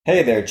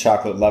Hey there,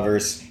 chocolate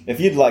lovers. If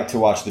you'd like to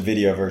watch the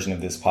video version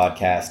of this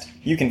podcast,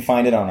 you can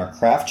find it on our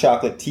Craft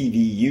Chocolate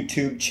TV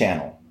YouTube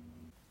channel.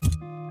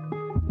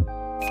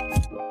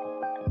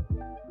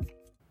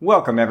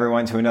 Welcome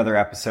everyone to another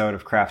episode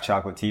of Craft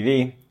Chocolate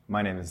TV.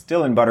 My name is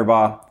Dylan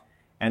Butterbaugh,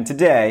 and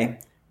today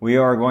we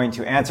are going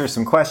to answer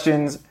some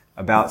questions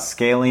about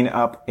scaling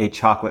up a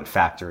chocolate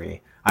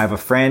factory. I have a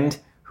friend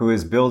who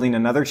is building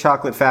another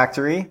chocolate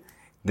factory.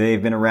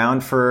 They've been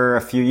around for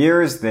a few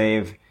years.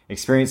 They've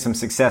experienced some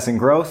success and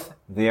growth.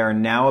 They are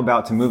now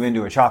about to move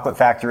into a chocolate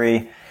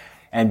factory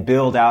and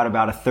build out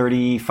about a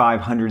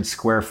 3,500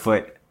 square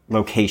foot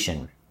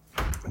location.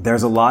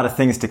 There's a lot of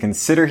things to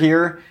consider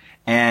here,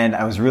 and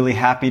I was really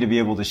happy to be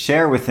able to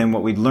share with him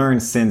what we'd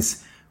learned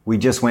since we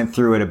just went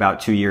through it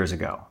about 2 years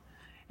ago.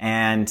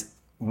 And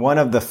one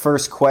of the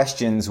first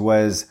questions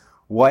was,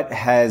 what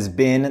has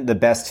been the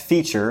best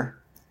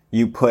feature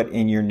you put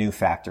in your new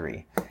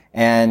factory?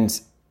 And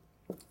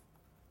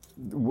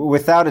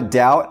without a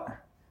doubt,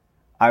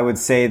 I would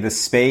say the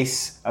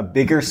space, a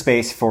bigger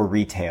space for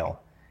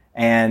retail.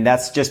 And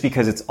that's just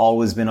because it's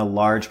always been a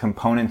large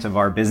component of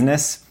our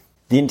business.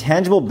 The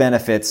intangible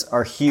benefits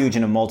are huge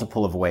in a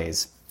multiple of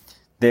ways.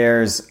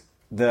 There's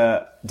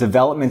the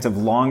development of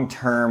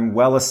long-term,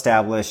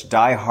 well-established,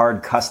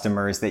 die-hard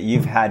customers that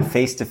you've had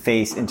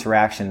face-to-face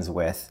interactions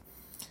with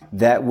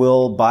that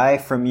will buy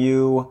from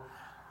you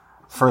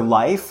for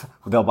life.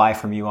 They'll buy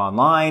from you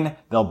online.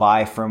 They'll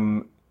buy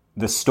from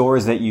the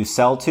stores that you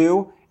sell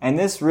to. And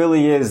this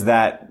really is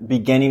that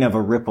beginning of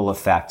a ripple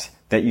effect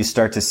that you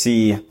start to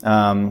see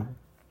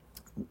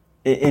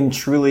in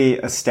truly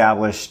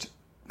established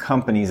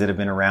companies that have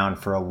been around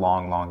for a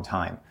long, long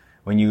time.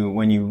 When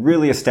you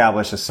really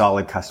establish a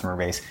solid customer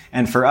base.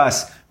 And for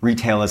us,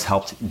 retail has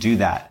helped do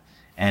that.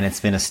 And it's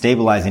been a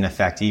stabilizing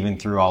effect even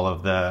through all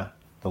of the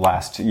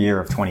last year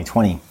of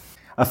 2020.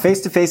 A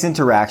face-to-face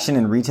interaction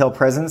and retail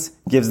presence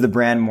gives the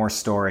brand more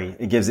story.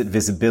 It gives it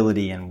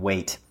visibility and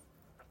weight.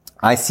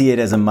 I see it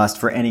as a must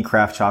for any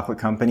craft chocolate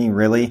company,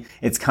 really.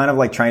 It's kind of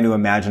like trying to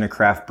imagine a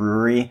craft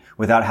brewery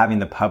without having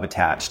the pub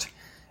attached.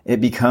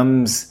 It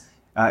becomes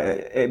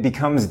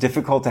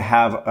difficult to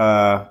have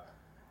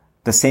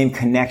the same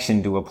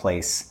connection to a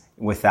place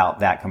without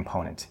that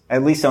component,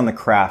 at least on the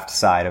craft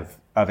side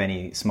of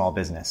any small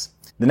business.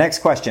 The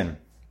next question.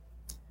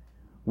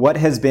 What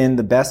has been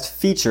the best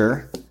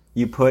feature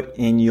you put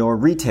in your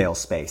retail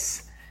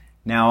space?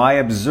 Now, I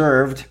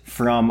observed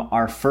from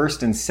our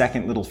first and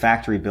second little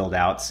factory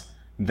build-outs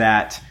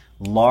that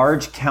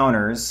large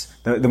counters,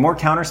 the more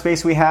counter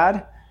space we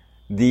had,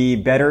 the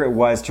better it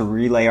was to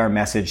relay our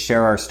message,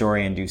 share our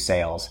story, and do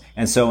sales.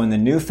 And so in the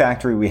new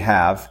factory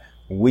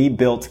we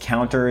built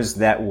counters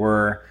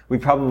we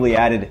probably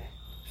added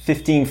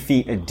 15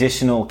 feet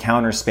additional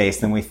counter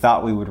space than we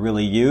thought we would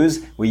really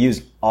use. We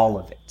used all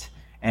of it.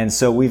 And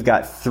so we've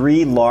got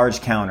 3 large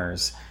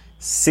counters,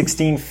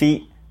 16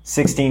 feet,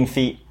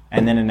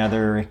 and then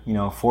another,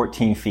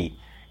 14 feet.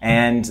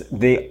 And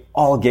they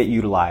all get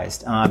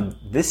utilized.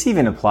 This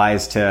even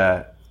applies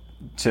to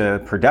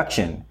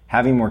production.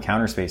 Having more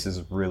counter space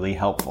is really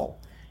helpful.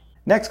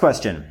 Next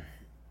question.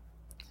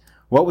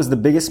 What was the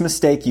biggest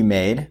mistake you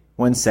made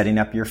when setting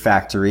up your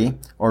factory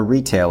or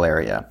retail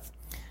area?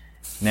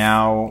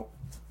 Now,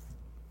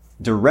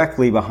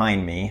 directly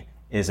behind me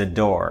is a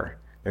door.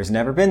 There's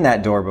never been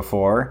that door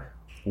before.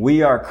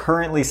 We are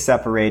currently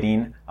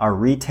separating our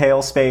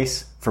retail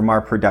space from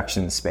our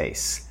production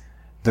space.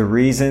 The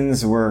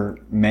reasons were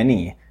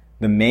many.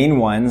 The main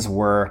ones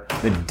were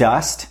the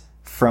dust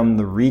from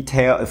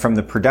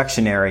the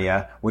production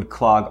area would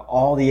clog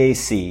all the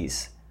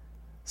ACs.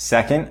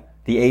 Second,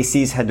 the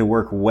ACs had to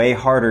work way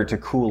harder to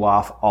cool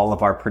off all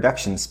of our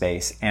production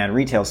space and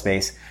retail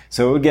space,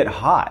 so it would get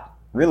hot,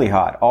 really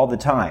hot, all the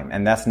time,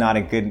 and that's not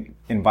a good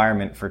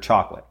environment for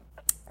chocolate.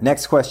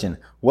 Next question.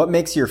 What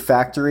makes your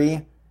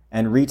factory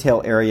and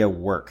retail area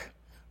work?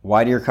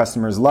 Why do your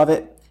customers love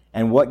it?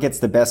 And what gets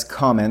the best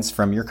comments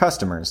from your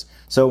customers?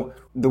 So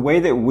the way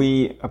that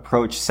we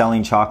approach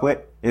selling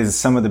chocolate is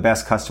some of the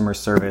best customer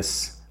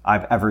service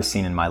I've ever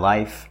seen in my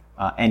life,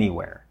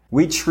 anywhere.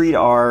 We treat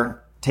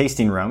our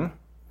tasting room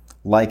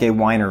like a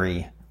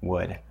winery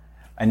would.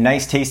 A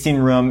nice tasting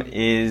room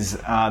is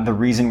the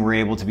reason we're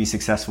able to be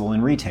successful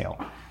in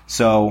retail.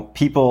 So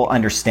people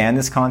understand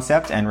this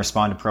concept and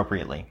respond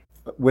appropriately.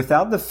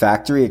 Without the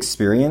factory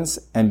experience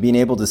and being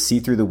able to see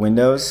through the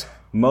windows,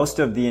 most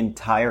of the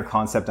entire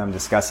concept I'm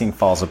discussing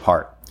falls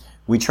apart.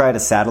 We tried a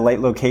satellite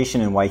location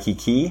in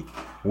Waikiki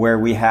where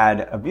we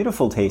had a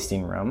beautiful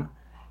tasting room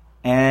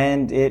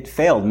and it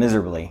failed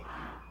miserably.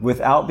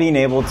 Without being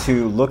able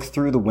to look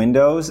through the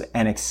windows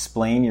and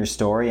explain your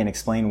story and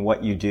explain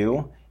what you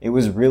do, it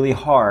was really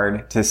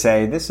hard to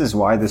say, this is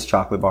why this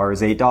chocolate bar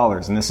is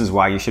 $8 and this is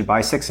why you should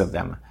buy 6 of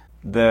them.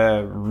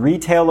 The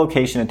retail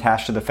location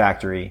attached to the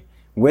factory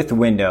with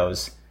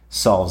windows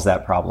solves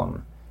that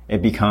problem.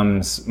 It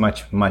becomes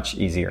much, much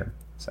easier.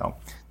 So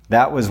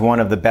that was one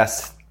of the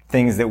best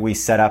things that we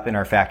set up in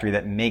our factory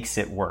that makes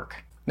it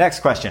work. Next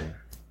question.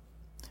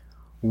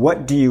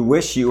 What do you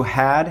wish you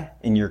had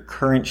in your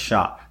current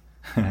shop?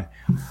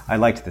 I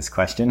liked this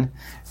question.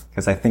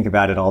 because I think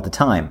about it all the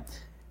time.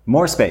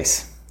 More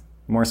space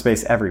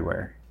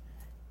everywhere.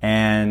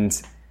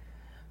 And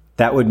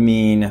that would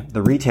mean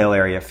the retail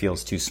area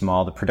feels too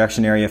small, the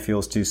production area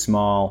feels too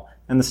small,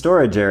 and the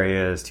storage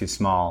area is too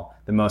small.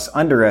 The most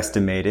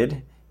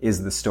underestimated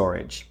is the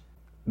storage.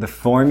 The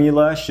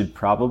formula should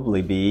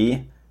probably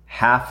be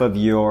half of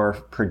your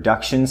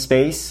production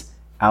space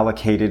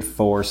allocated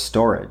for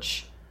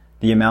storage.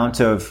 The amount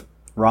of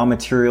raw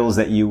materials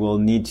that you will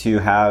need to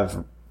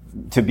have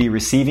to be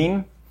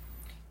receiving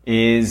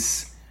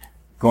is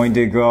going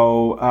to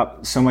go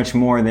up so much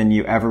more than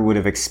you ever would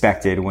have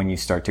expected when you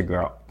start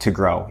to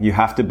grow. You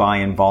have to buy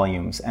in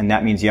volumes, and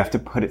that means you have to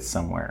put it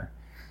somewhere.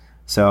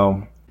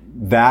 So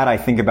that I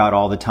think about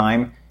all the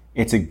time.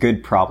 It's a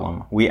good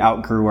problem. We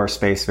outgrew our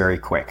space very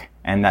quick,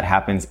 and that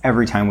happens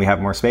every time we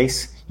have more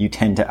space. You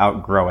tend to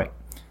outgrow it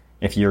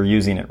if you're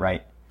using it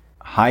right.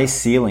 High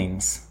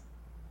ceilings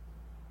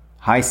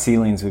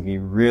would be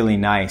really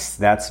nice.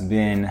 That's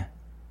been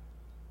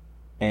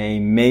a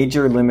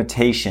major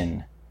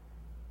limitation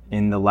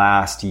in the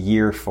last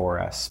year for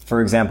us.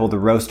 For example, the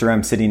roaster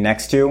I'm sitting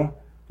next to,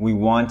 we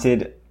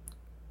had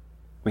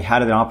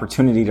an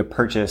opportunity to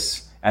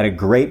purchase at a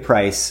great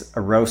price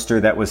a roaster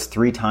that was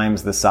 3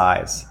 times the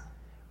size.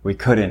 We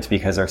couldn't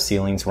because our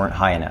ceilings weren't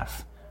high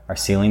enough. Our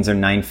ceilings are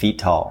 9 feet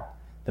tall.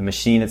 The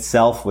machine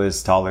itself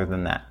was taller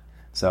than that.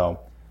 So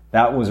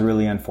that was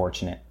really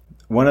unfortunate.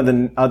 One of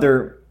the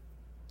other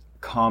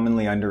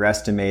commonly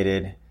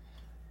underestimated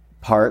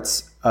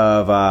parts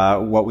of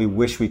what we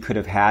wish we could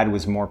have had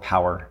was more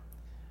power.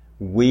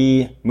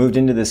 We moved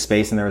into this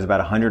space and there was about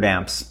 100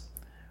 amps.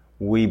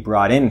 We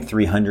brought in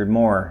 300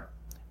 more.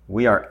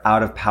 We are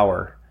out of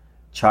power.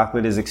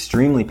 Chocolate is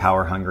extremely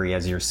power hungry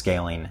as you're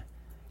scaling.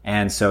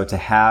 And so to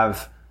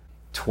have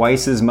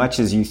twice as much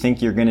as you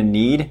think you're going to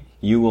need,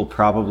 you will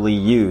probably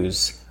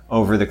use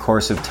over the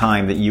course of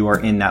time that you are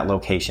in that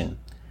location.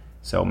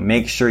 So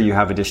make sure you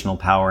have additional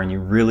power and you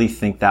really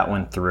think that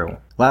one through.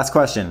 Last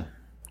question.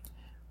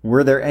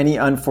 Were there any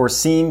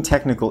unforeseen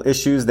technical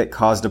issues that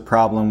caused a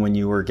problem when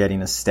you were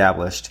getting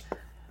established?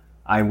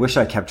 I wish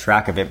I kept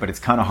track of it, but it's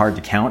kind of hard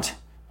to count.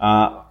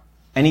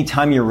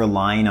 Anytime you're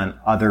relying on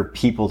other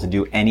people to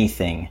do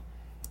anything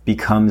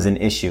becomes an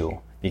issue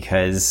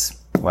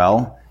because,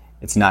 well,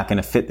 it's not going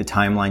to fit the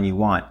timeline you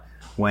want.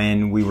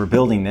 When we were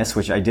building this,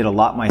 which I did a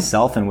lot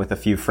myself and with a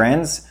few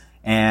friends,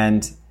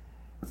 and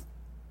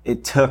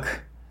it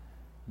took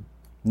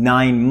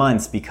 9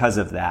 months because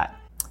of that.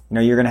 You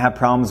know, you're going to have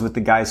problems with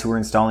the guys who are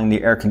installing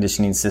the air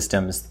conditioning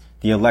systems,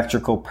 the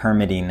electrical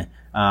permitting,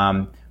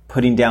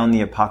 putting down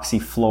the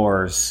epoxy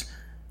floors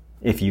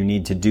if you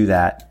need to do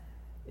that.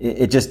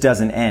 It just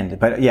doesn't end.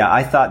 But yeah,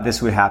 I thought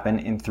this would happen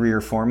in 3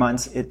 or 4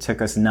 months. It took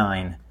us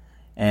 9.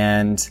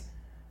 And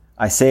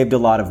I saved a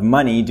lot of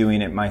money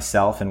doing it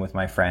myself and with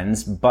my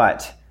friends,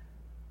 but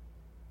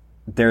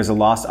there's a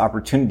lost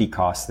opportunity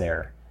cost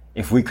there.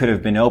 If we could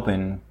have been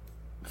open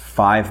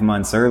 5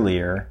 months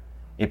earlier,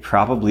 it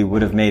probably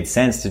would have made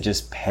sense to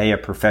just pay a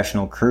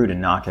professional crew to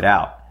knock it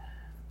out.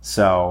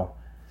 So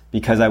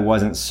because I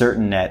wasn't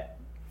certain that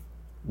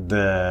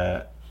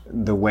the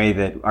way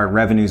that our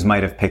revenues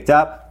might have picked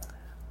up,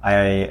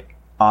 I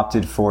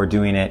opted for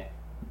doing it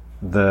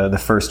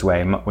the first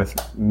way with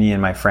me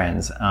and my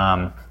friends.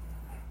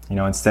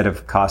 Instead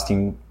of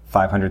costing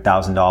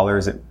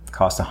 $500,000, it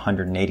cost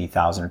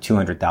 $180,000 or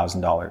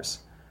 $200,000.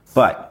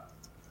 But,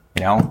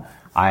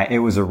 it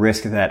was a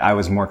risk that I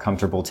was more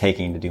comfortable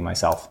taking to do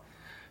myself.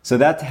 So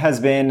that has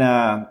been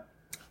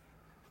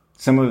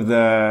some of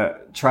the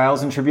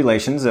trials and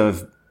tribulations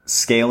of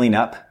scaling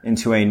up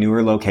into a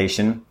newer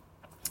location.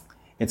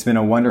 It's been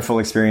a wonderful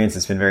experience.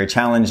 It's been very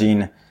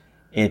challenging.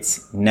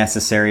 It's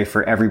necessary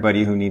for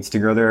everybody who needs to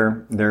grow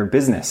their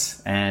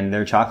business and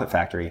their chocolate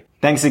factory.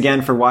 Thanks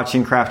again for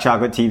watching Craft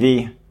Chocolate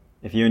TV.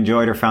 If you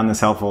enjoyed or found this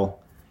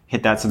helpful,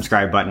 hit that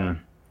subscribe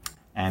button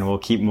and we'll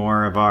keep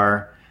more of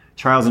our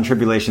trials and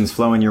tribulations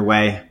flowing your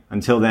way.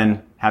 Until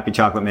then, happy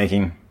chocolate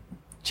making.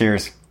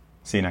 Cheers.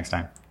 See you next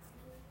time.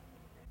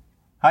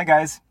 Hi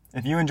guys.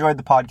 If you enjoyed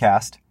the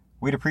podcast,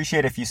 we'd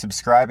appreciate if you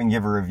subscribe and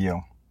give a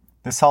review.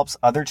 This helps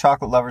other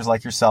chocolate lovers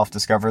like yourself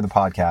discover the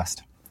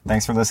podcast.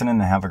 Thanks for listening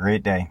and have a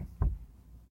great day.